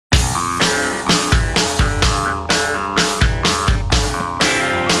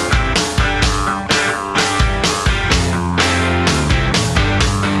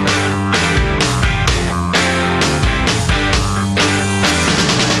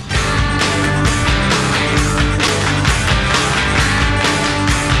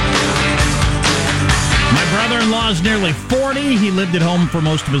is nearly 40. He lived at home for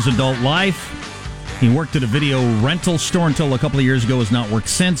most of his adult life. He worked at a video rental store until a couple of years ago, has not worked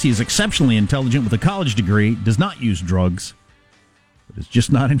since. He is exceptionally intelligent with a college degree, does not use drugs, but is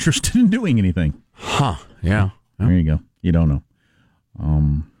just not interested in doing anything. Huh, yeah. There you go. You don't know.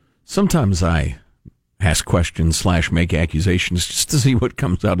 Sometimes I ask questions / make accusations just to see what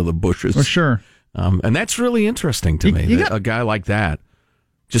comes out of the bushes. For sure. And that's really interesting to me. A guy like that,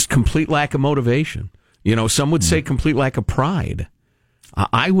 just complete lack of motivation. You know, some would say complete lack of pride.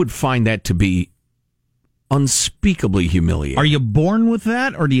 I would find that to be unspeakably humiliating. Are you born with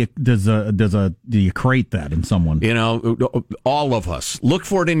that, or do you create that in someone? You know, all of us. Look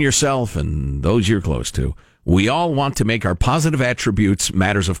for it in yourself and those you're close to. We all want to make our positive attributes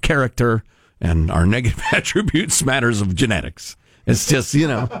matters of character and our negative attributes matters of genetics. It's just, you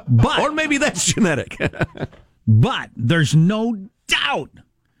know, or maybe that's genetic. But there's no doubt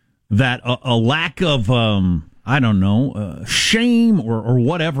that a lack of, shame or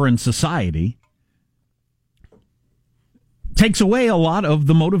whatever in society takes away a lot of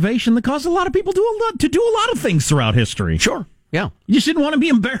the motivation that caused a lot of people to do a lot of things throughout history. Sure, yeah. You just didn't want to be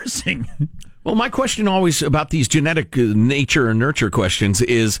embarrassing. Well, my question always about these genetic nature and nurture questions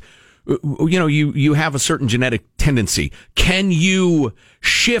is, you know, you have a certain genetic tendency. Can you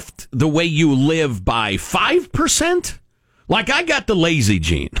shift the way you live by 5%? Like, I got the lazy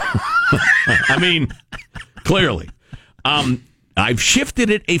gene. I mean, clearly. I've shifted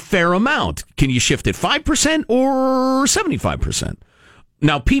it a fair amount. Can you shift it 5% or 75%?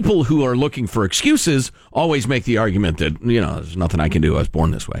 Now, people who are looking for excuses always make the argument that, you know, there's nothing I can do. I was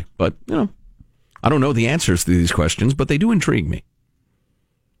born this way. But, you know, I don't know the answers to these questions, but they do intrigue me.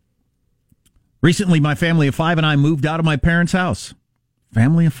 Recently, my family of 5 and I moved out of my parents' house.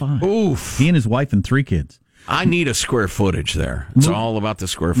 Family of 5. Oof. He and his wife and 3 kids. I need a square footage there. It's all about the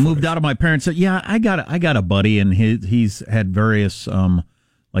square footage. Moved out of my parents' house. Yeah, I got a buddy, and he's had various,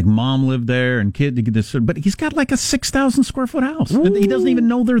 like mom lived there and kid, but he's got like a 6,000 square foot house. Ooh. He doesn't even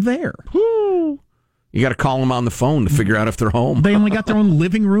know they're there. Ooh. You got to call them on the phone to figure out if they're home. They only got their own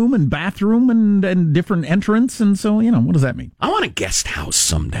living room and bathroom and different entrance, and so, you know, what does that mean? I want a guest house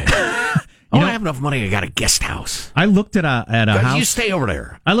someday. I don't have enough money. I got a guest house. I looked at a house. You stay over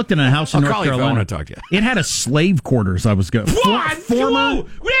there. I looked at a house in North Carolina. I want to talk to you. It had a slave quarters. I was going. What? Whoa!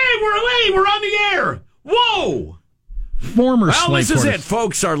 We're on the air. Whoa! Former slave quarters. Well, this is it,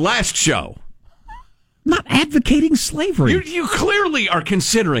 folks. Our last show. I'm not advocating slavery. You clearly are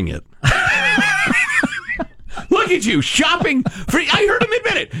considering it. Look at you, shopping for... I heard him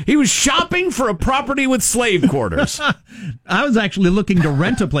admit it. He was shopping for a property with slave quarters. I was actually looking to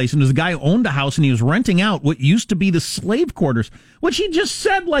rent a place, and there's a guy who owned a house, and he was renting out what used to be the slave quarters, which he just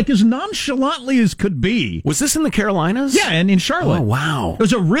said, like, as nonchalantly as could be. Was this in the Carolinas? Yeah, and in Charlotte. Oh, wow. It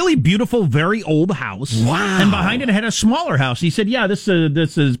was a really beautiful, very old house. Wow. And behind it had a smaller house. He said, yeah, this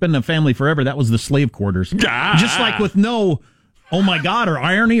has been a family forever. That was the slave quarters. Ah. Just like with no, oh, my God, or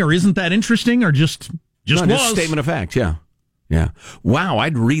irony, or isn't that interesting, or just just a statement of fact, yeah. Yeah. Wow,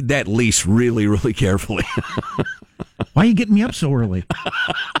 I'd read that lease really, really carefully. Why are you getting me up so early?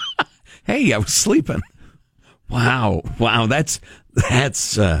 Hey, I was sleeping. Wow. That's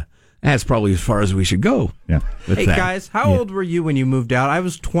probably as far as we should go. Yeah. Hey, guys, how old were you when you moved out? I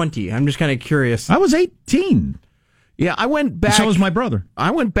was 20. I'm just kind of curious. I was 18. Yeah, I went back. So was my brother. I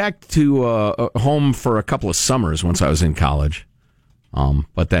went back to home for a couple of summers once I was in college.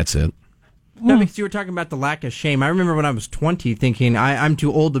 But that's it. No, because you were talking about the lack of shame. I remember when I was 20 thinking, I'm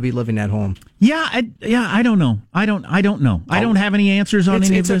too old to be living at home. Yeah, I don't know. I don't know. I don't have any answers on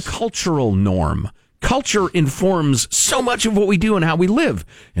any of this. It's a cultural norm. Culture informs so much of what we do and how we live.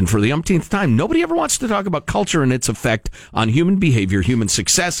 And for the umpteenth time, nobody ever wants to talk about culture and its effect on human behavior, human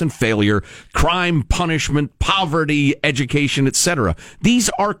success and failure, crime, punishment, poverty, education, etc.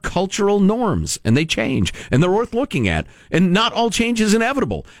 These are cultural norms, and they change, and they're worth looking at. And not all change is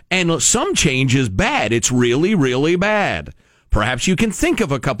inevitable. And some change is bad. It's really, really bad. Perhaps you can think of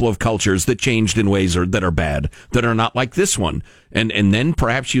a couple of cultures that changed in ways that are bad, that are not like this one. And then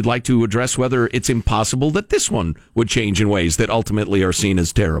perhaps you'd like to address whether it's impossible that this one would change in ways that ultimately are seen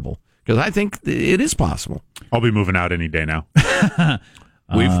as terrible. Because I think it is possible. I'll be moving out any day now.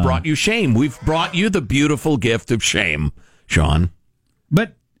 We've brought you shame. We've brought you the beautiful gift of shame, Sean.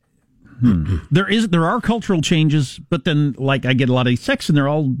 But there are cultural changes, but then, like, I get a lot of these texts,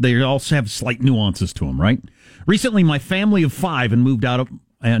 and they also have slight nuances to them, right? Recently, my family of 5 I moved out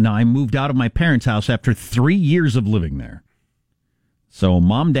of my parents' house after 3 years of living there. So,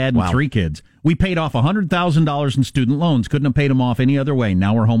 mom, dad, and 3 kids. We paid off $100,000 in student loans. Couldn't have paid them off any other way.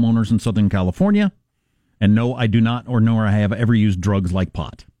 Now we're homeowners in Southern California. And no, I do not, nor I have ever used drugs like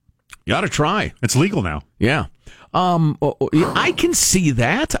pot. You ought to try. It's legal now. Yeah. I can see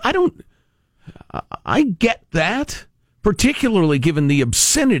that. I get that, particularly given the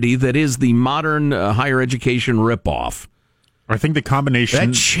obscenity that is the modern higher education ripoff. I think the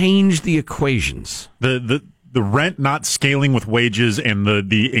combination That changed the equations. the rent not scaling with wages and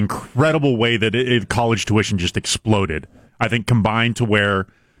the incredible way that college tuition just exploded, I think combined to where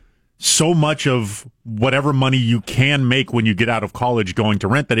so much of whatever money you can make when you get out of college going to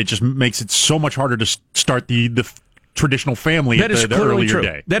rent that it just makes it so much harder to start the traditional family That is the clearly earlier true.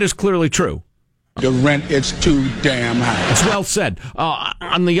 day. That is clearly true. The rent is too damn high. It's well said.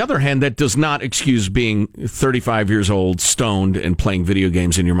 On the other hand, that does not excuse being 35 years old, stoned, and playing video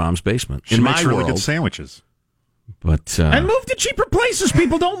games in your mom's basement. She In makes my really world, good sandwiches. but And move to cheaper places.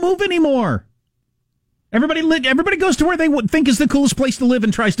 People don't move anymore. Everybody goes to where they would think is the coolest place to live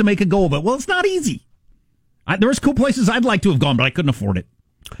and tries to make a go of it. Well, it's not easy. There was cool places I'd like to have gone, but I couldn't afford it.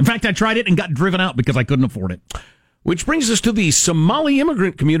 In fact, I tried it and got driven out because I couldn't afford it. which brings us to the Somali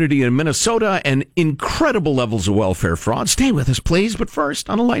immigrant community in Minnesota and incredible levels of welfare fraud. Stay with us, please. But first,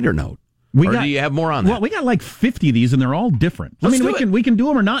 on a lighter note. Do you have more on that? Well, we got like 50 of these, and they're all different. We can do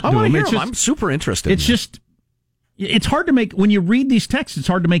them or not do them. I want to hear them. I'm super interested. It's hard to make, when you read these texts, it's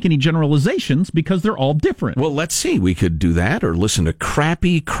hard to make any generalizations because they're all different. Well, let's see. We could do that or listen to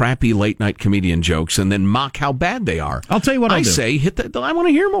crappy late-night comedian jokes and then mock how bad they are. I'll tell you what I say, I want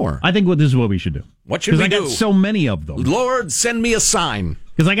to hear more. I think this is what we should do. What should we do? Because I got so many of them. Lord, send me a sign.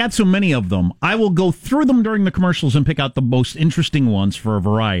 Because I got so many of them, I will go through them during the commercials and pick out the most interesting ones for a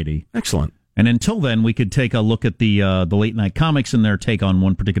variety. Excellent. And until then, we could take a look at the late-night comics and their take on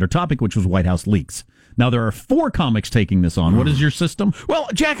one particular topic, which was White House leaks. Now, there are 4 comics taking this on. What is your system? Well,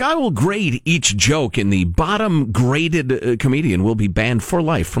 Jack, I will grade each joke, and the bottom-graded comedian will be banned for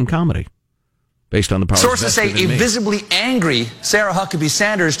life from comedy, based on the power. Sources say a visibly angry Sarah Huckabee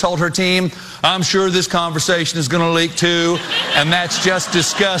Sanders told her team, "I'm sure this conversation is going to leak too, and that's just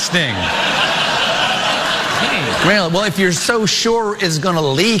disgusting." Well, if you're so sure it's going to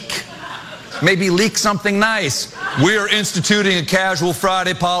leak, maybe leak something nice. We are instituting a casual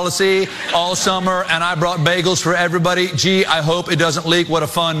Friday policy all summer, and I brought bagels for everybody. Gee, I hope it doesn't leak. What a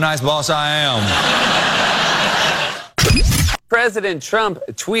fun, nice boss I am. President Trump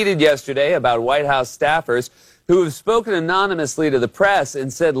tweeted yesterday about White House staffers who have spoken anonymously to the press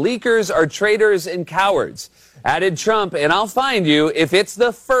and said leakers are traitors and cowards. Added Trump, and I'll find you if it's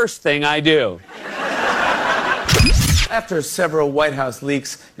the first thing I do. After several White House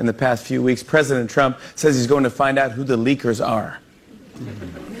leaks in the past few weeks, President Trump says he's going to find out who the leakers are.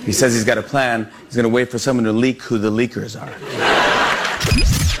 He says he's got a plan. He's going to wait for someone to leak who the leakers are.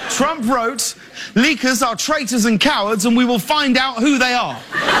 Trump wrote, "Leakers are traitors and cowards, and we will find out who they are."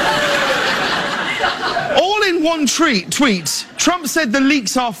 All in one tweet, Trump said the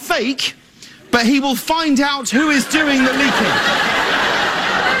leaks are fake, but he will find out who is doing the leaking.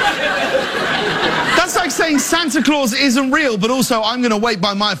 That's like saying Santa Claus isn't real, but also I'm going to wait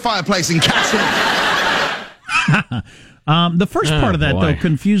by my fireplace and catch him. The first part of that, though,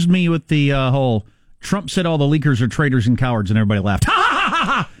 confused me with the whole Trump said all the leakers are traitors and cowards, and everybody laughed. Ha, ha, ha,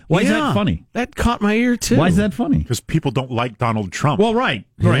 ha. Why is that funny? That caught my ear, too. Why is that funny? Because people don't like Donald Trump. Well, right.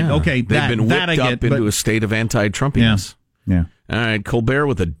 Yeah. Okay. They've been whipped up into a state of anti-Trumpiness. Yeah. All right, Colbert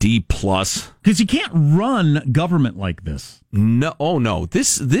with a D+. Because you can't run government like this. No, no.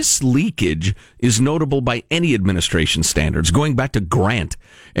 This leakage is notable by any administration standards, going back to Grant.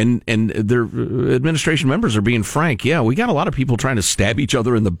 And their administration members are being frank. Yeah, we got a lot of people trying to stab each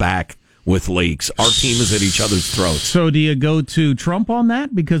other in the back with leaks. Our team is at each other's throats. So do you go to Trump on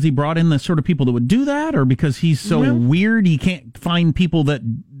that because he brought in the sort of people that would do that, or because he's so weird he can't find people that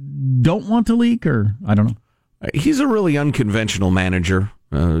don't want to leak, or I don't know. He's a really unconventional manager.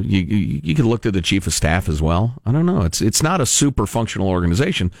 You could look to the chief of staff as well. I don't know. It's not a super functional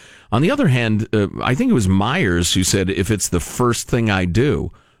organization. On the other hand, I think it was Myers who said, if it's the first thing I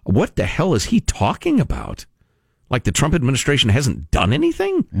do, what the hell is he talking about? Like the Trump administration hasn't done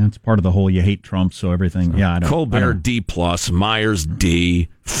anything? Yeah, it's part of the whole you hate Trump, so everything. Yeah, I don't. Colbert D+, Myers D,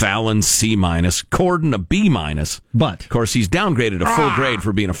 Fallon C-, Corden a B-. But of course, he's downgraded a full grade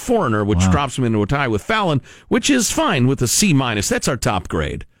for being a foreigner, which drops him into a tie with Fallon, which is fine with a C-. That's our top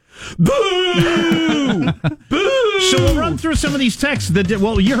grade. Boo! Boo! So we'll run through some of these texts that did.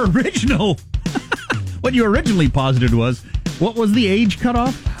 Well, your original, what you originally posited was. What was the age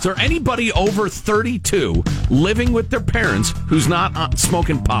cutoff? Is there anybody over 32 living with their parents who's not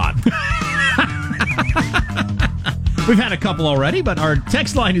smoking pot? We've had a couple already, but our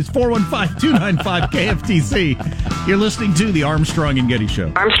text line is 415-295-KFTC. You're listening to the Armstrong and Getty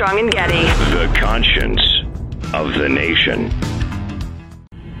Show. Armstrong and Getty. The conscience of the nation.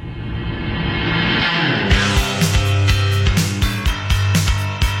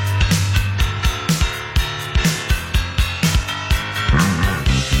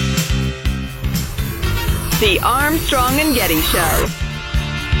 The Armstrong and Getty Show.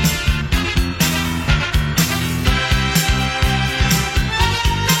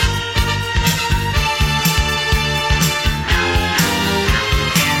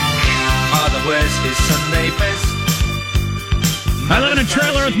 West is Sunday best. I live in a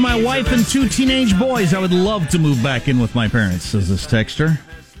trailer with my wife and 2 teenage boys. I would love to move back in with my parents, says this texter.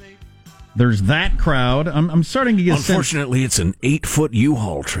 There's that crowd. I'm starting to get Unfortunately, it's an 8-foot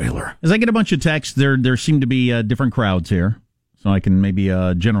U-Haul trailer. As I get a bunch of texts, there seem to be different crowds here, so I can maybe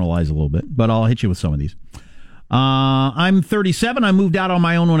generalize a little bit, but I'll hit you with some of these. I'm 37. I moved out on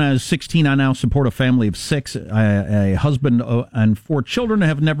my own when I was 16. I now support a family of 6, a husband and 4 children. I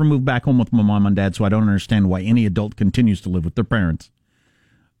have never moved back home with my mom and dad, so I don't understand why any adult continues to live with their parents.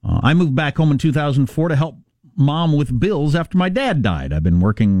 I moved back home in 2004 to help mom with bills after my dad died. I've been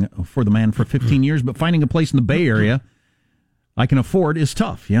working for the man for 15 years, but finding a place in the Bay Area I can afford is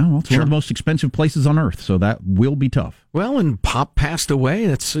tough. Yeah, well, it's one of the most expensive places on earth, so that will be tough. Well, and Pop passed away.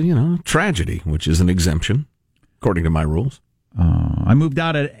 That's, tragedy, which is an exemption, according to my rules. I moved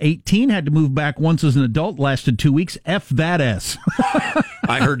out at 18, had to move back once as an adult, lasted 2 weeks. F that S.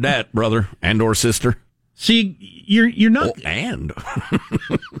 I heard that, brother and or sister. See, you're not... Oh, and...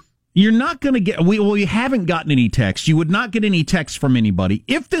 You're not going to get... We haven't gotten any text. You would not get any text from anybody.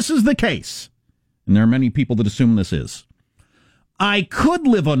 If this is the case, and there are many people that assume this is, I could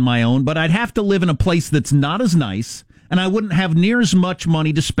live on my own, but I'd have to live in a place that's not as nice, and I wouldn't have near as much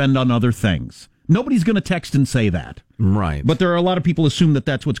money to spend on other things. Nobody's going to text and say that. Right. But there are a lot of people who assume that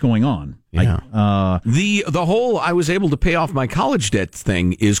that's what's going on. Yeah. The whole I was able to pay off my college debt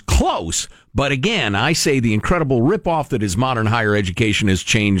thing is close. But again, I say the incredible ripoff that is modern higher education has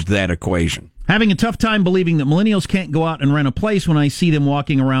changed that equation. Having a tough time believing that millennials can't go out and rent a place when I see them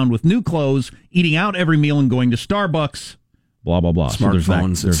walking around with new clothes, eating out every meal and going to Starbucks, blah, blah, blah.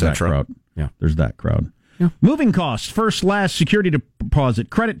 Smartphones, etc. Yeah. There's that crowd. Yeah. Moving costs, first, last, security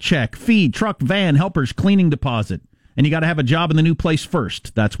deposit, credit check, fee, truck, van, helpers, cleaning deposit. And you got to have a job in the new place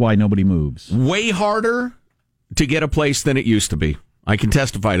first. That's why nobody moves. Way harder to get a place than it used to be. I can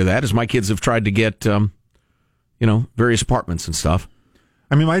testify to that, as my kids have tried to get, various apartments and stuff.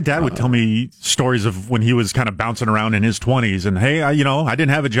 I mean, my dad would tell me stories of when he was kind of bouncing around in his 20s, and hey, I didn't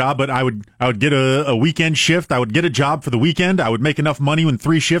have a job, but I would get a weekend shift. I would get a job for the weekend. I would make enough money in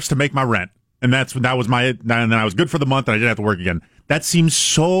 3 shifts to make my rent. And that was and then I was good for the month and I didn't have to work again. That seems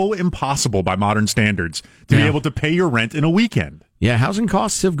so impossible by modern standards to be able to pay your rent in a weekend. Yeah, housing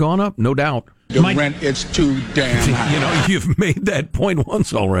costs have gone up, no doubt. The rent is too damn high. You've made that point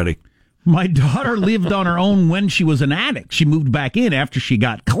once already. My daughter lived on her own when she was an addict. She moved back in after she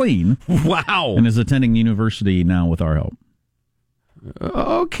got clean. Wow. And is attending university now with our help.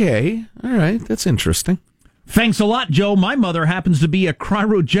 Okay. All right. That's interesting. Thanks a lot, Joe. My mother happens to be a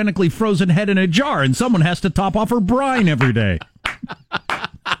cryogenically frozen head in a jar, and someone has to top off her brine every day.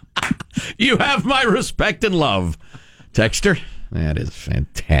 You have my respect and love. Texter, that is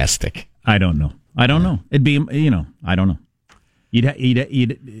fantastic. I don't know. It'd be, I don't know. You'd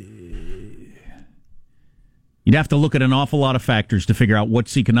have to look at an awful lot of factors to figure out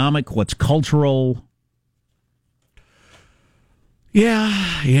what's economic, what's cultural.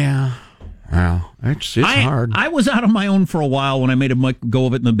 Yeah. Wow, it's hard. I was out on my own for a while when I made a go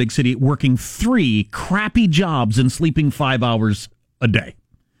of it in the big city, working 3 crappy jobs and sleeping 5 hours a day.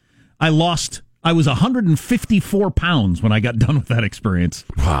 I was 154 pounds when I got done with that experience.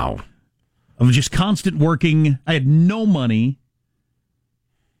 Wow. Of just constant working. I had no money.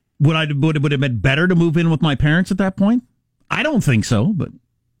 Would it have been better to move in with my parents at that point? I don't think so, but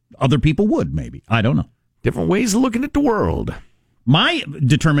other people would, maybe. I don't know. Different ways of looking at the world. My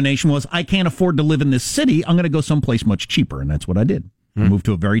determination was I can't afford to live in this city. I'm going to go someplace much cheaper, and that's what I did. I moved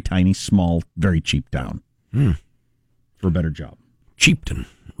to a very tiny, small, very cheap town for a better job. Cheapton.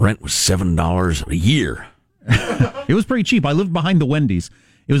 Rent was $7 a year. It was pretty cheap. I lived behind the Wendy's.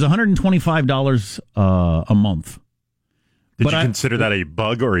 It was $125 a month. Did you consider that a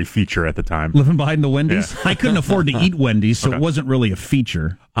bug or a feature at the time? Living behind the Wendy's? Yeah. I couldn't afford to eat Wendy's, so it wasn't really a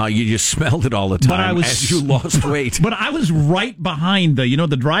feature. You just smelled it all the time as you lost weight. But I was right behind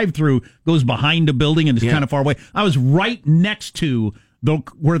the drive-through goes behind a building and is kind of far away. I was right next to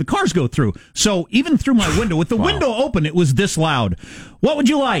where the cars go through. So even through my window, with the window open, it was this loud. What would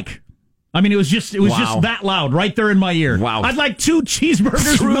you like? I mean, it was just that loud right there in my ear. Wow. I'd like 2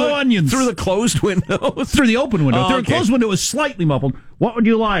 cheeseburgers, no onions. Through the closed window? Through the open window. Through the closed window, it was slightly muffled. What would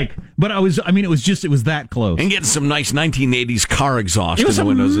you like? But it was that close. And getting some nice 1980s car exhaust in the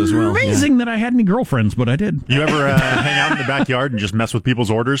windows as well. It was amazing that I had any girlfriends, but I did. You ever hang out in the backyard and just mess with people's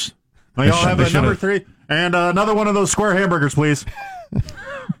orders? I'll have a number 3 and another one of those square hamburgers, please.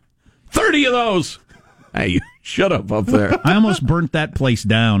 30 of those. Hey, you shut up there. I almost burnt that place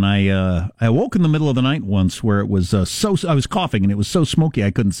down. I woke in the middle of the night once where it was I was coughing and it was so smoky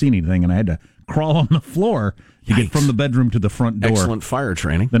I couldn't see anything, and I had to crawl on the floor to get from the bedroom to the front door. Excellent fire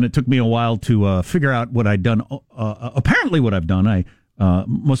training. Then it took me a while to figure out what I'd done. Apparently, what I've done, I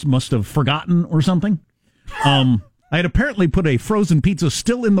must have forgotten or something. I had apparently put a frozen pizza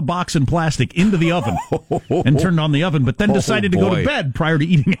still in the box in plastic into the oven and turned on the oven, but then decided to go to bed prior to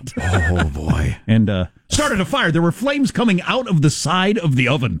eating it. Oh, boy. And started a fire. There were flames coming out of the side of the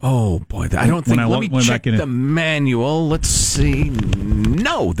oven. Oh, boy. I don't think... Let me check the manual. Let's see.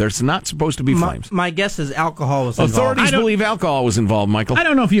 No, there's not supposed to be flames. My guess is alcohol was involved. Authorities believe alcohol was involved, Michael. I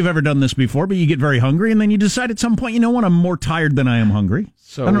don't know if you've ever done this before, but you get very hungry, and then you decide at some point, you know what, I'm more tired than I am hungry.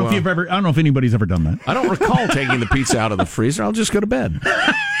 So, I don't know if anybody's ever done that. I don't recall taking the pizza out of the freezer. I'll just go to bed.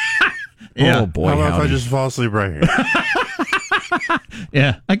 Yeah. Oh, boy. How about if I just fall asleep right here?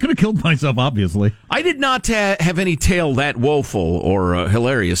 Yeah, I could have killed myself, obviously. I did not have any tale that woeful or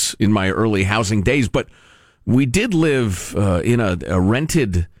hilarious in my early housing days, but we did live in a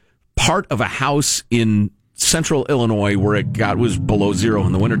rented part of a house in central Illinois where it was below zero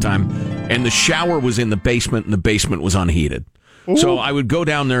in the wintertime, and the shower was in the basement, and the basement was unheated. Ooh. So I would go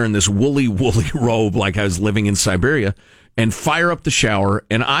down there in this woolly robe like I was living in Siberia and fire up the shower,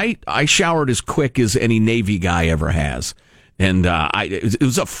 and I showered as quick as any Navy guy ever has. And it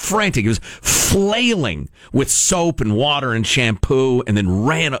was a frantic. It was flailing with soap and water and shampoo, and then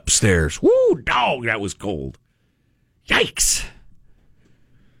ran upstairs. Woo, dog, that was cold. Yikes.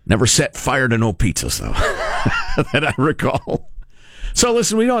 Never set fire to no pizzas, though, that I recall. So,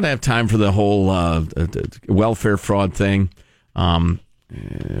 listen, we don't have time for the whole welfare fraud thing.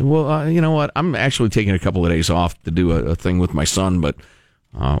 You know what? I'm actually taking a couple of days off to do a thing with my son, but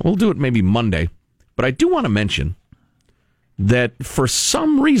we'll do it maybe Monday. But I do want to mention that for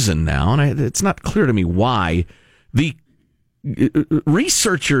some reason now, and it's not clear to me why, the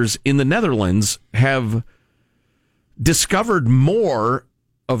researchers in the Netherlands have discovered more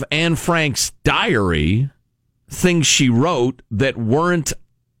of Anne Frank's diary, things she wrote that weren't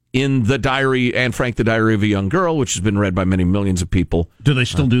in the diary, Anne Frank, The Diary of a Young Girl, which has been read by many millions of people. Do they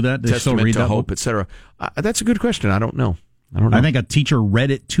still do that? They Testament still read to that Hope, etc. That's a good question. I don't know. I think a teacher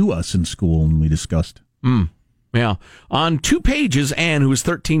read it to us in school and we discussed. Yeah. On 2 pages, Anne, who was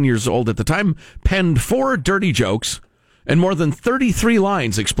 13 years old at the time, penned 4 dirty jokes and more than 33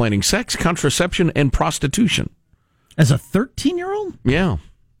 lines explaining sex, contraception, and prostitution. As a 13-year-old? Yeah.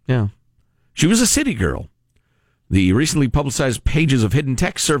 She was a city girl. The recently publicized pages of hidden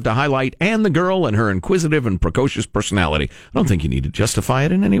text served to highlight Anne the girl and her inquisitive and precocious personality. I don't think you need to justify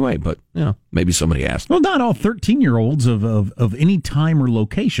it in any way, but maybe somebody asked. Well, not all 13-year-olds of any time or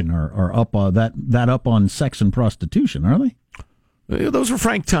location are up that up on sex and prostitution, are they? Those were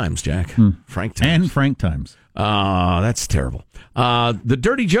Frank times, Jack. Frank times. And Frank times. That's terrible. The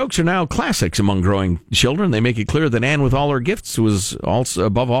dirty jokes are now classics among growing children. They make it clear that Anne, with all her gifts, was also,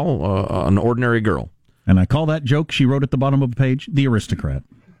 above all, an ordinary girl. And I call that joke she wrote at the bottom of the page, The Aristocrat.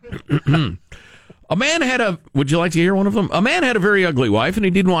 A man had would you like to hear one of them? A man had a very ugly wife, and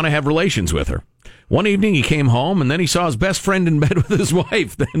he didn't want to have relations with her. One evening, he came home, and then he saw his best friend in bed with his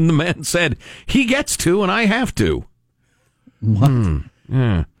wife. Then the man said, he gets to, and I have to. What?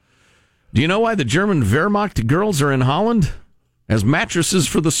 Yeah. Do you know why the German Wehrmacht girls are in Holland? As mattresses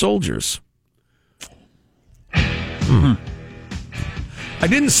for the soldiers. I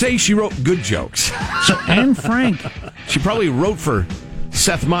didn't say she wrote good jokes. So Anne Frank. She probably wrote for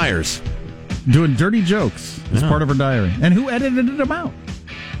Seth Meyers. Doing dirty jokes as part of her diary. And who edited them out?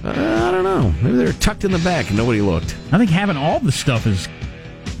 I don't know. Maybe they're tucked in the back and nobody looked. I think having all the stuff is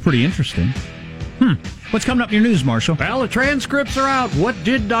pretty interesting. What's coming up in your news, Marshall? Well, the transcripts are out. What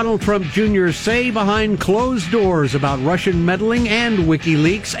did Donald Trump Jr. say behind closed doors about Russian meddling and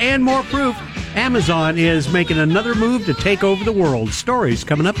WikiLeaks, and more proof? Amazon is making another move to take over the world. Stories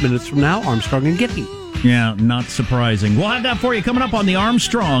coming up minutes from now. Armstrong and Getty. Yeah, not surprising. We'll have that for you coming up on the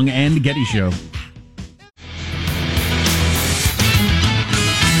Armstrong and Getty Show.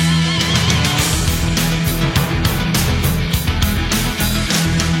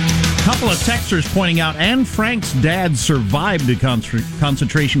 Couple of texters pointing out Anne Frank's dad survived the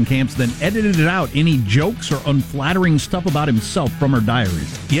concentration camps, then edited it out. Any jokes or unflattering stuff about himself from her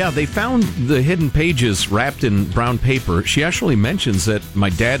diaries. Yeah, they found the hidden pages wrapped in brown paper. She actually mentions that my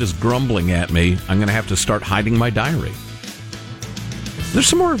dad is grumbling at me. I'm going to have to start hiding my diary. There's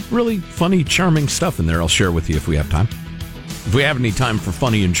some more really funny, charming stuff in there I'll share with you if we have time. If we have any time for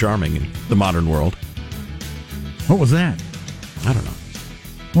funny and charming in the modern world. What was that? I don't know.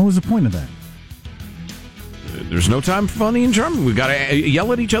 What was the point of that? There's no time for funny and charming. We've got to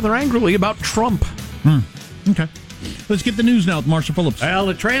yell at each other angrily about Trump. Okay. Let's get the news now with Marshall Phillips. Well,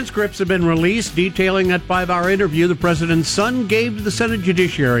 the transcripts have been released detailing that 5-hour interview the president's son gave to the Senate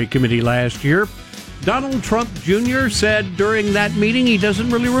Judiciary Committee last year. Donald Trump Jr. said during that meeting he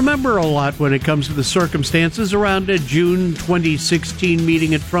doesn't really remember a lot when it comes to the circumstances around a June 2016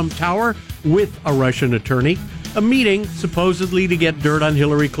 meeting at Trump Tower with a Russian attorney. A meeting supposedly to get dirt on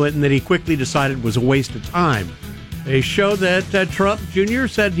Hillary Clinton that he quickly decided was a waste of time. They show that Trump Jr.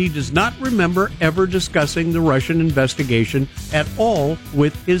 said he does not remember ever discussing the Russian investigation at all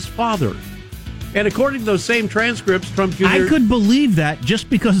with his father. And according to those same transcripts, Trump Jr. I could believe that just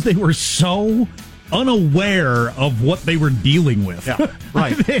because they were so unaware of what they were dealing with. Yeah,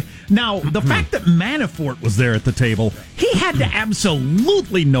 right. Now, the fact that Manafort was there at the table, he had to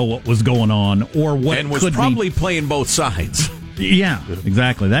absolutely know what was going on or what and was could probably playing both sides. Yeah,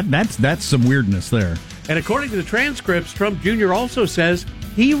 exactly. That's some weirdness there. And according to the transcripts, Trump Jr. also says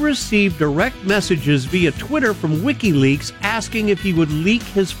he received direct messages via Twitter from WikiLeaks asking if he would leak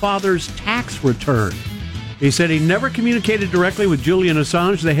his father's tax return. He said he never communicated directly with Julian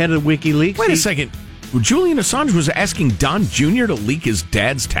Assange, the head of WikiLeaks. Wait a second. Julian Assange was asking Don Jr. to leak his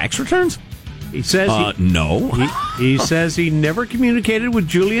dad's tax returns? He says no. He says he never communicated with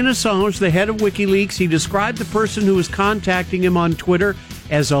Julian Assange, the head of WikiLeaks. He described the person who was contacting him on Twitter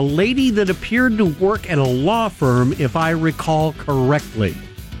as a lady that appeared to work at a law firm, if I recall correctly.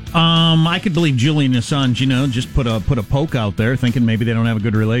 I could believe Julian Assange, just put a poke out there, thinking maybe they don't have a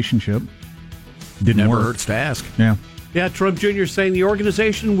good relationship. Didn't Never work. hurts to ask. Yeah. Yeah, Trump Jr. saying the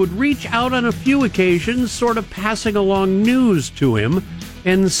organization would reach out on a few occasions, sort of passing along news to him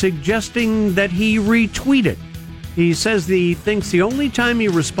and suggesting that he retweet it. He says he thinks the only time he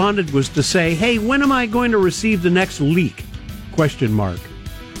responded was to say, "Hey, when am I going to receive the next leak?" ?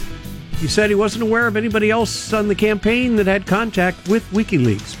 He said he wasn't aware of anybody else on the campaign that had contact with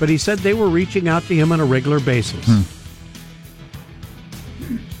WikiLeaks, but he said they were reaching out to him on a regular basis.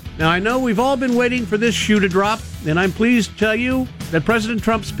 Now, I know we've all been waiting for this shoe to drop, and I'm pleased to tell you that President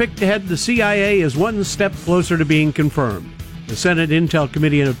Trump's pick to head the CIA is one step closer to being confirmed. The Senate Intel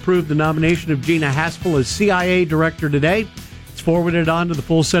Committee had approved the nomination of Gina Haspel as CIA Director today. It's forwarded on to the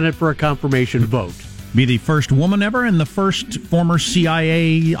full Senate for a confirmation vote. Be the first woman ever and the first former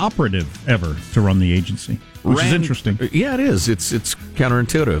CIA operative ever to run the agency, which is interesting. Yeah, it is. It's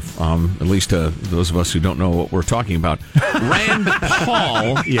counterintuitive, at least to those of us who don't know what we're talking about. Rand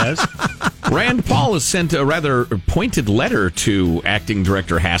Paul, yes, Rand Paul has sent a rather pointed letter to Acting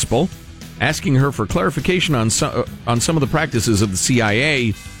Director Haspel, asking her for clarification on some of the practices of the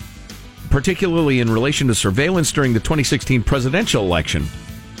CIA, particularly in relation to surveillance during the 2016 presidential election.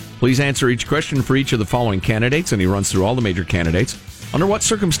 Please answer each question for each of the following candidates, and he runs through all the major candidates. Under what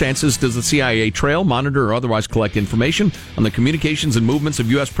circumstances does the CIA trail, monitor, or otherwise collect information on the communications and movements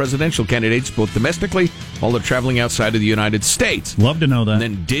of U.S. presidential candidates, both domestically while they're traveling outside of the United States? Love to know that. And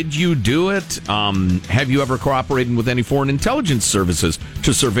then, did you do it? Have you ever cooperated with any foreign intelligence services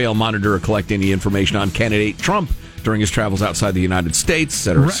to surveil, monitor, or collect any information on candidate Trump during his travels outside the United States, et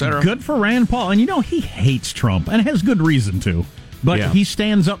cetera, et cetera? Good for Rand Paul. And he hates Trump, and has good reason to. But he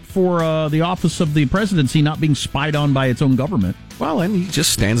stands up for the office of the presidency not being spied on by its own government. Well, and he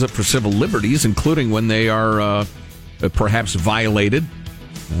just stands up for civil liberties, including when they are perhaps violated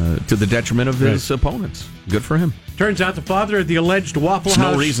to the detriment of his opponents. Good for him. Turns out the father of the alleged Waffle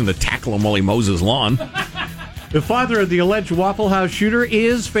House... no reason to tackle him while he mows his lawn. The father of the alleged Waffle House shooter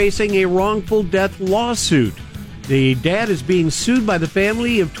is facing a wrongful death lawsuit. The dad is being sued by the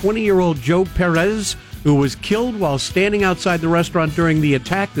family of 20-year-old Joe Perez, who was killed while standing outside the restaurant during the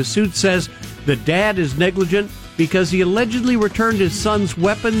attack. The suit says the dad is negligent because he allegedly returned his son's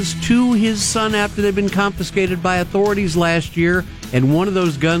weapons to his son after they'd been confiscated by authorities last year, and one of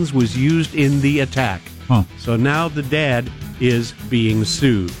those guns was used in the attack. So now the dad is being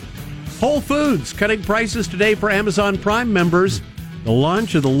sued. Whole Foods cutting prices today for Amazon Prime members. The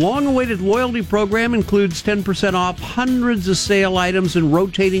launch of the long-awaited loyalty program includes 10% off hundreds of sale items and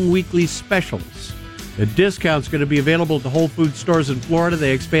rotating weekly specials. The discount's going to be available at the Whole Foods stores in Florida.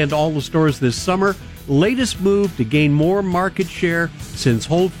 They expand all the stores this summer. Latest move to gain more market share since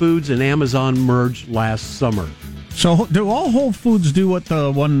Whole Foods and Amazon merged last summer. So do all Whole Foods do what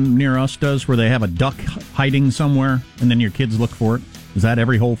the one near us does, where they have a duck hiding somewhere and then your kids look for it? Is that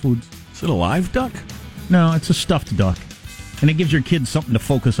every Whole Foods? Is it a live duck? No, it's a stuffed duck. And it gives your kids something to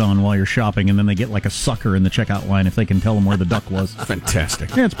focus on while you're shopping, and then they get like a sucker in the checkout line if they can tell them where the duck was.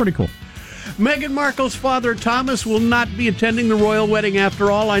 Fantastic. Yeah, it's pretty cool. Meghan Markle's father, Thomas, will not be attending the royal wedding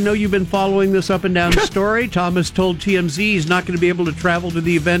after all. I know you've been following this up and down the story. Thomas told TMZ he's not going to be able to travel to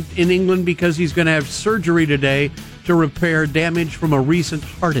the event in England because he's going to have surgery today to repair damage from a recent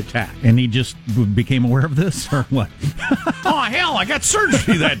heart attack. And he just became aware of this, or what? Oh, hell, I got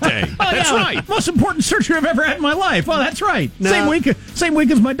surgery that day. That's right. Most important surgery I've ever had in my life. Oh, that's right. No. Same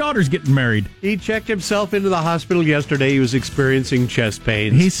week as my daughter's getting married. He checked himself into the hospital yesterday. He was experiencing chest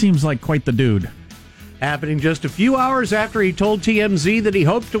pains. He seems like quite the dude. Happening just a few hours after he told TMZ that he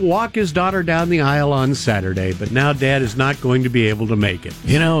hoped to walk his daughter down the aisle on Saturday, but now Dad is not going to be able to make it.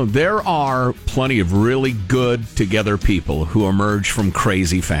 You know, there are plenty of really good together people who emerge from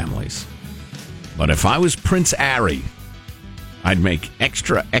crazy families. But if I was Prince Harry, I'd make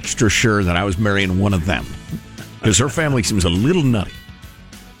extra sure that I was marrying one of them, because her family seems a little nutty.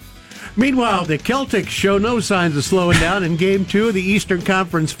 Meanwhile, the Celtics show no signs of slowing down in Game 2 of the Eastern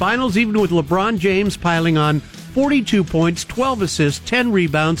Conference Finals, even with LeBron James piling on 42 points, 12 assists, 10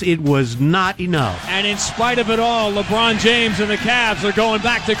 rebounds. It was not enough. And in spite of it all, LeBron James and the Cavs are going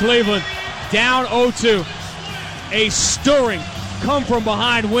back to Cleveland, down 0-2. A stirring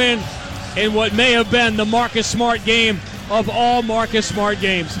come-from-behind win in what may have been the Marcus Smart game of all Marcus Smart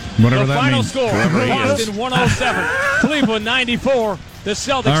games. Whatever the that final means. score, Boston 107, Cleveland 94. The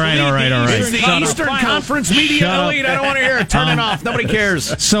Celtics all right. It's the Eastern Conference Media Elite. I don't want to hear it. Turn it off. Nobody cares.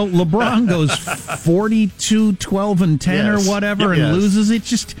 So LeBron goes 42, 12, and 10 Yes. or whatever and loses. It's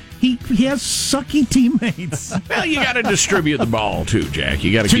just, he has sucky teammates. Well, you got to distribute the ball, too, Jack.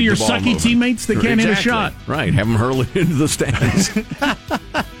 You got to To keep your the ball sucky moving. teammates that can't hit a shot. Right. Have them hurl it into the stands.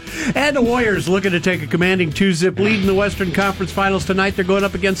 And the Warriors looking to take a commanding 2-zip lead in the Western Conference Finals tonight. They're going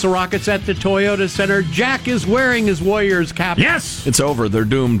up against the Rockets at the Toyota Center. Jack is wearing his Warriors cap. Yes! It's over. They're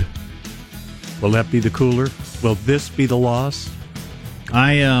doomed. Will that be the cooler? Will this be the loss?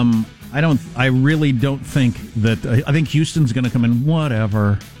 I really don't think that. I think Houston's going to come in.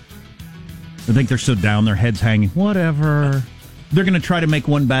 Whatever. I think they're so down, their heads hanging. Whatever. They're going to try to make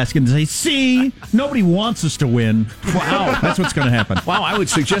one basket and say, "See, nobody wants us to win." Wow, that's what's going to happen. Wow, I would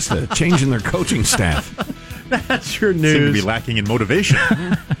suggest a change in their coaching staff. That's your news. Seem to be lacking in motivation.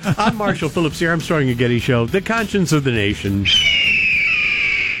 I'm Marshall Phillips here. Armstrong and Getty Show, the conscience of the nation.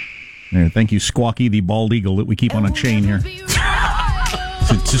 There, thank you, Squawky, the bald eagle that we keep on a chain here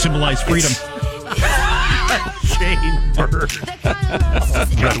to symbolize freedom. Chain bird.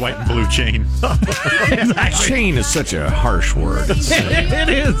 Red, white, and blue chain. Exactly. Chain is such a harsh word. It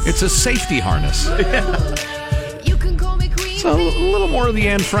is. It's a safety harness. So a little more of the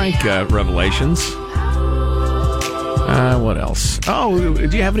Anne Frank revelations. What else? Oh,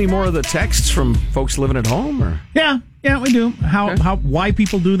 do you have any more of the texts from folks living at home? Or? Yeah, we do. Why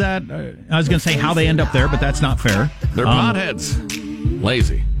people do that? I was going to say how they end up there, but that's not fair. They're potheads.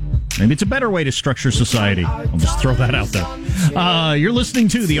 Lazy. Maybe it's a better way to structure society. I'll just throw that out there. You're listening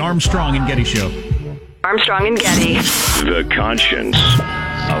to the Armstrong and Getty Show. Armstrong and Getty. The conscience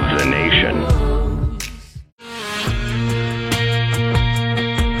of the nation.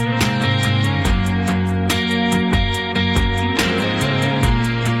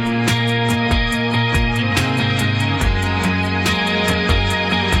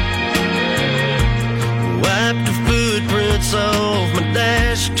 Wiped the footprints off my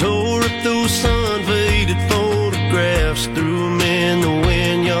dash, tore up those sun-faded photographs, threw them in the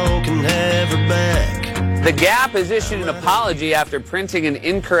wind, y'all can have her back. The Gap has issued an apology after printing an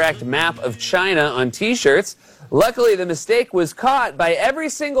incorrect map of China on T-shirts. Luckily, the mistake was caught by every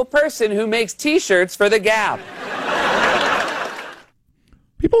single person who makes T-shirts for the Gap.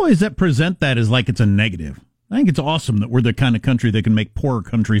 People always present that as like it's a negative. I think it's awesome that we're the kind of country that can make poorer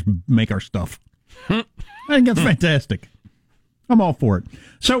countries make our stuff. I think that's fantastic. I'm all for it.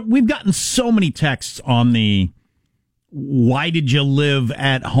 So we've gotten so many texts on the why did you live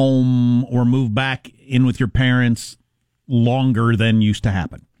at home or move back in with your parents longer than used to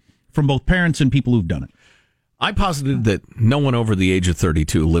happen from both parents and people who've done it. I posited that no one over the age of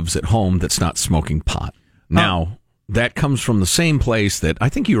 32 lives at home that's not smoking pot. Now, that comes from the same place that I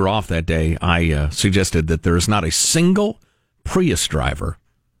think you were off that day. I suggested that there is not a single Prius driver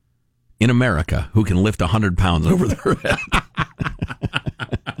in America who can lift 100 pounds over their head.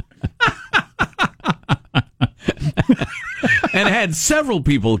 And had several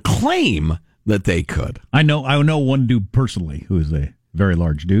people claim that they could. I know one dude personally who is a very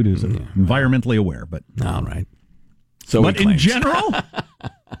large dude who's environmentally aware, but all right. So, but in general,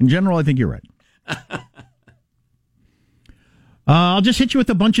 I think you're right. I'll just hit you with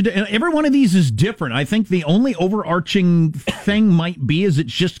a bunch of... every one of these is different. I think the only overarching thing might be is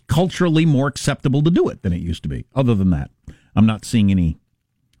it's just culturally more acceptable to do it than it used to be. Other than that, I'm not seeing any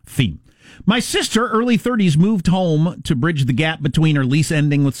theme. My sister, early 30s, moved home to bridge the gap between her lease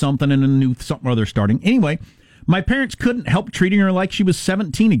ending with something and a new something or other starting. Anyway, my parents couldn't help treating her like she was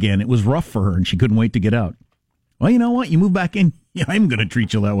 17 again. It was rough for her, and she couldn't wait to get out. Well, you know what? You move back in, yeah, I'm going to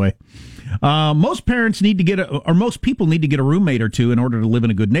treat you that way. Most parents need to get most people need to get a roommate or two in order to live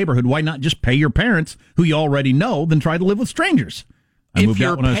in a good neighborhood. Why not just pay your parents, who you already know, than try to live with strangers? If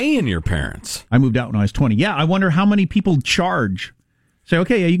you're paying your parents. I moved out when I was 20. Yeah, I wonder how many people charge. Say,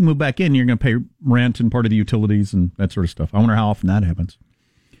 okay, yeah, you can move back in. You're going to pay rent and part of the utilities and that sort of stuff. I wonder how often that happens.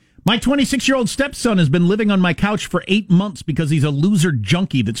 My 26-year-old stepson has been living on my couch for 8 months because he's a loser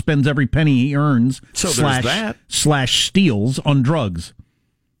junkie that spends every penny he earns slash steals on drugs.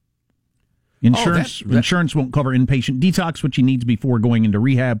 Insurance won't cover inpatient detox, which he needs before going into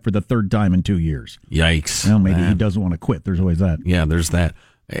rehab for the third time in 2 years. Yikes. Well, maybe he doesn't want to quit. There's always that. Yeah, there's that.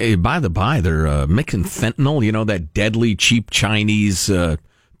 Hey, by the by, they're mixing fentanyl, that deadly, cheap Chinese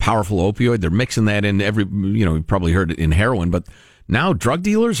powerful opioid. They're mixing that in you probably heard it in heroin, but now drug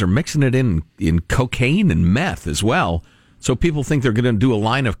dealers are mixing it in cocaine and meth as well. So people think they're going to do a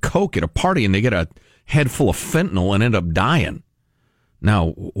line of coke at a party and they get a head full of fentanyl and end up dying.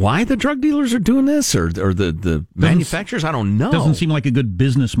 Now, why the drug dealers are doing this or the manufacturers, I don't know. Doesn't seem like a good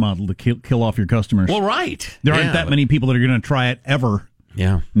business model to kill off your customers. Well, right. There aren't that many people that are going to try it ever.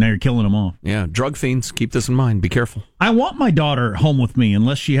 Yeah. Now you're killing them off. Yeah, drug fiends, keep this in mind. Be careful. I want my daughter home with me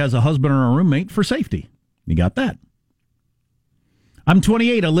unless she has a husband or a roommate for safety. You got that. I'm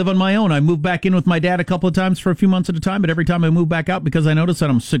 28. I live on my own. I moved back in with my dad a couple of times for a few months at a time, but every time I move back out because I notice that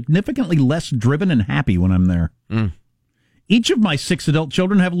I'm significantly less driven and happy when I'm there. Each of my 6 adult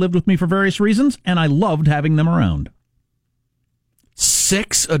children have lived with me for various reasons, and I loved having them around.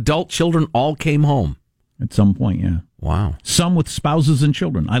 6 adult children all came home? At some point, yeah. Wow. Some with spouses and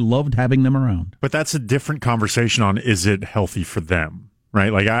children. I loved having them around. But that's a different conversation on, is it healthy for them?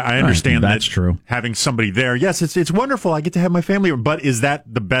 Right? Like, I understand that's true. Having somebody there, yes, it's wonderful. I get to have my family, but is that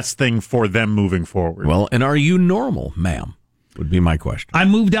the best thing for them moving forward? Well, and are you normal, ma'am? Would be my question. I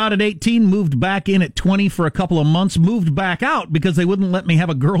moved out at 18, moved back in at 20 for a couple of months, moved back out because they wouldn't let me have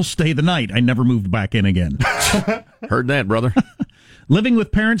a girl stay the night. I never moved back in again. Heard that, brother. Living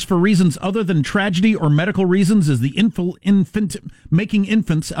with parents for reasons other than tragedy or medical reasons is the making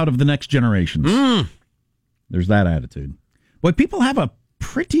infants out of the next generations. There's that attitude. Boy, people have a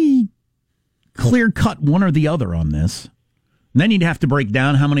pretty clear-cut one or the other on this. And then you'd have to break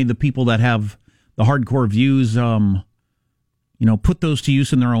down how many of the people that have the hardcore views put those to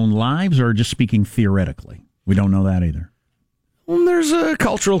use in their own lives or just speaking theoretically. We don't know that either. Well, there's a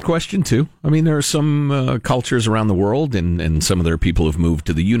cultural question, too. I mean, there are some cultures around the world, and some of their people have moved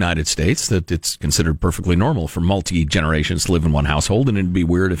to the United States, that it's considered perfectly normal for multi-generations to live in one household, and it'd be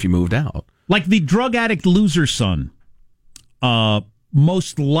weird if you moved out. Like the drug addict loser son.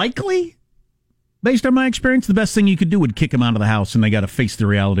 Most likely, based on my experience, the best thing you could do would kick him out of the house, and they got to face the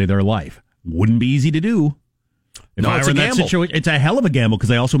reality of their life. Wouldn't be easy to do. If I were in that situation, it's a hell of a gamble because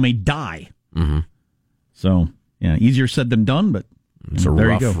they also may die. Mm-hmm. So, yeah, easier said than done, but it's a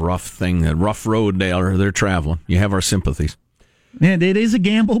rough thing, a rough road they're traveling. You have our sympathies. And it is a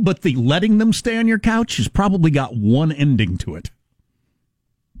gamble, but the letting them stay on your couch has probably got one ending to it.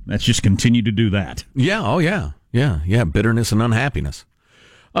 Let's just continue to do that. Yeah, oh yeah. Yeah, bitterness and unhappiness.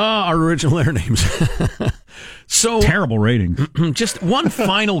 Our original air names. So terrible ratings. Just one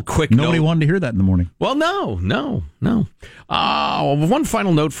final quick note. Nobody wanted to hear that in the morning. Well, no. One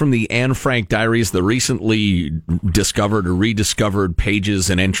final note from the Anne Frank diaries, the recently discovered or rediscovered pages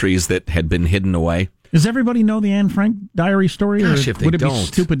and entries that had been hidden away. Does everybody know the Anne Frank diary story? Gosh, if they would it don't. be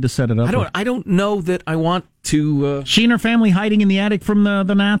stupid to set it up? I don't know that I want to... She and her family hiding in the attic from the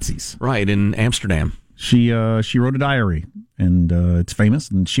Nazis. Right, in Amsterdam. She wrote a diary, and it's famous,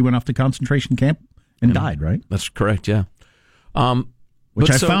 and she went off to concentration camp and died, right? That's correct, yeah.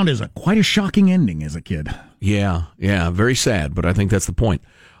 Which I found is quite a shocking ending as a kid. Yeah, very sad, but I think that's the point.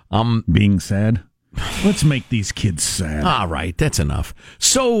 Being sad? Let's make these kids sad. All right, that's enough.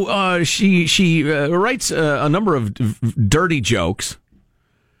 So she writes a number of dirty jokes.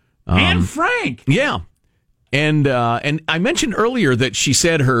 Anne Frank! Yeah. And I mentioned earlier that she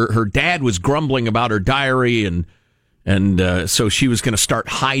said her dad was grumbling about her diary, and so she was going to start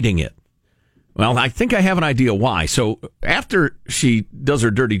hiding it. Well, I think I have an idea why. So after she does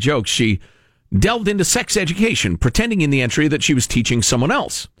her dirty jokes, she delved into sex education, pretending in the entry that she was teaching someone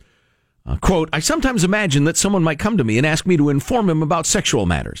else. Quote, I sometimes imagine that someone might come to me and ask me to inform him about sexual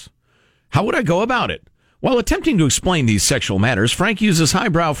matters. How would I go about it? While attempting to explain these sexual matters, Frank uses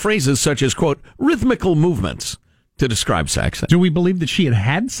highbrow phrases such as, quote, rhythmical movements to describe sex. Do we believe that she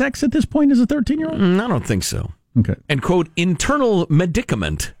had sex at this point as a 13-year-old? I don't think so. Okay. And, quote, internal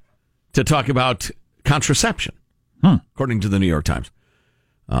medicament to talk about contraception, according to the New York Times.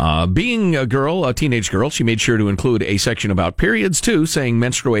 Being a teenage girl, she made sure to include a section about periods, too, saying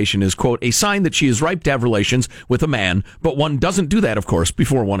menstruation is, quote, a sign that she is ripe to have relations with a man, but one doesn't do that, of course,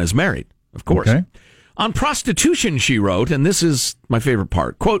 before one is married. Of course. Okay. On prostitution, she wrote, and this is my favorite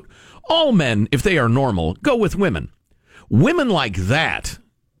part, quote, all men, if they are normal, go with women. Women like that,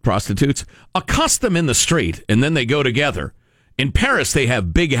 prostitutes, accost them in the street, and then they go together. In Paris, they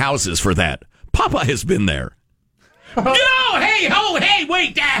have big houses for that. Papa has been there. No, hey,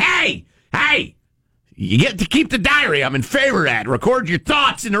 wait, hey! You get to keep the diary. I'm in favor of that. Record your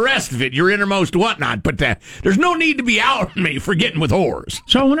thoughts and the rest of it, your innermost whatnot. But there's no need to be outing me for getting with whores.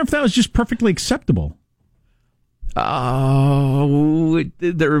 So I wonder if that was just perfectly acceptable. There's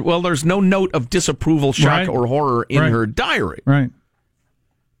no note of disapproval, shock, or horror in her diary. Right.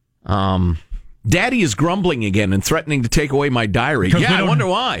 Daddy is grumbling again and threatening to take away my diary. Yeah, I wonder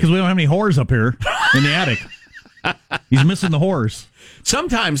why. Because we don't have any whores up here in the attic. He's missing the whores.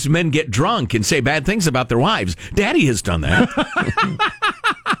 Sometimes men get drunk and say bad things about their wives. Daddy has done that.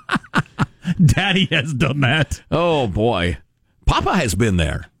 Daddy has done that. Oh, boy. Papa has been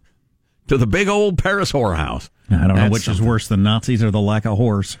there. To the big old Paris whorehouse. I don't know which is worse, the Nazis or the lack of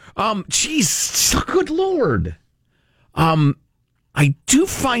whores. Jeez, good Lord. I do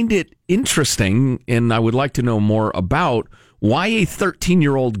find it interesting, and I would like to know more about why a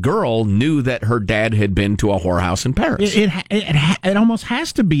 13-year-old girl knew that her dad had been to a whorehouse in Paris. It almost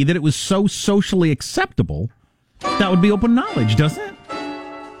has to be that it was so socially acceptable. That would be open knowledge, doesn't it?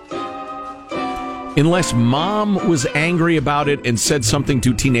 Unless mom was angry about it and said something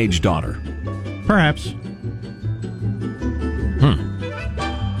to teenage daughter. Perhaps.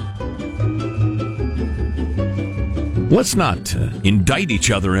 Let's not indict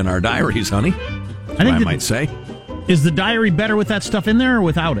each other in our diaries, honey. I might say. Is the diary better with that stuff in there or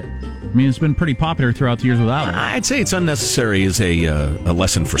without it? I mean, it's been pretty popular throughout the years without it. I'd say it's unnecessary as a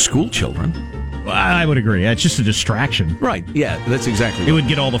lesson for school children. I would agree. It's just a distraction. Right. Yeah, that's exactly It would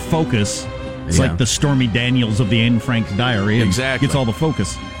get all the focus. It's like the Stormy Daniels of the Anne Frank's diary. Exactly. Gets all the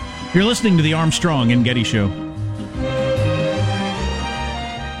focus. You're listening to the Armstrong and Getty Show.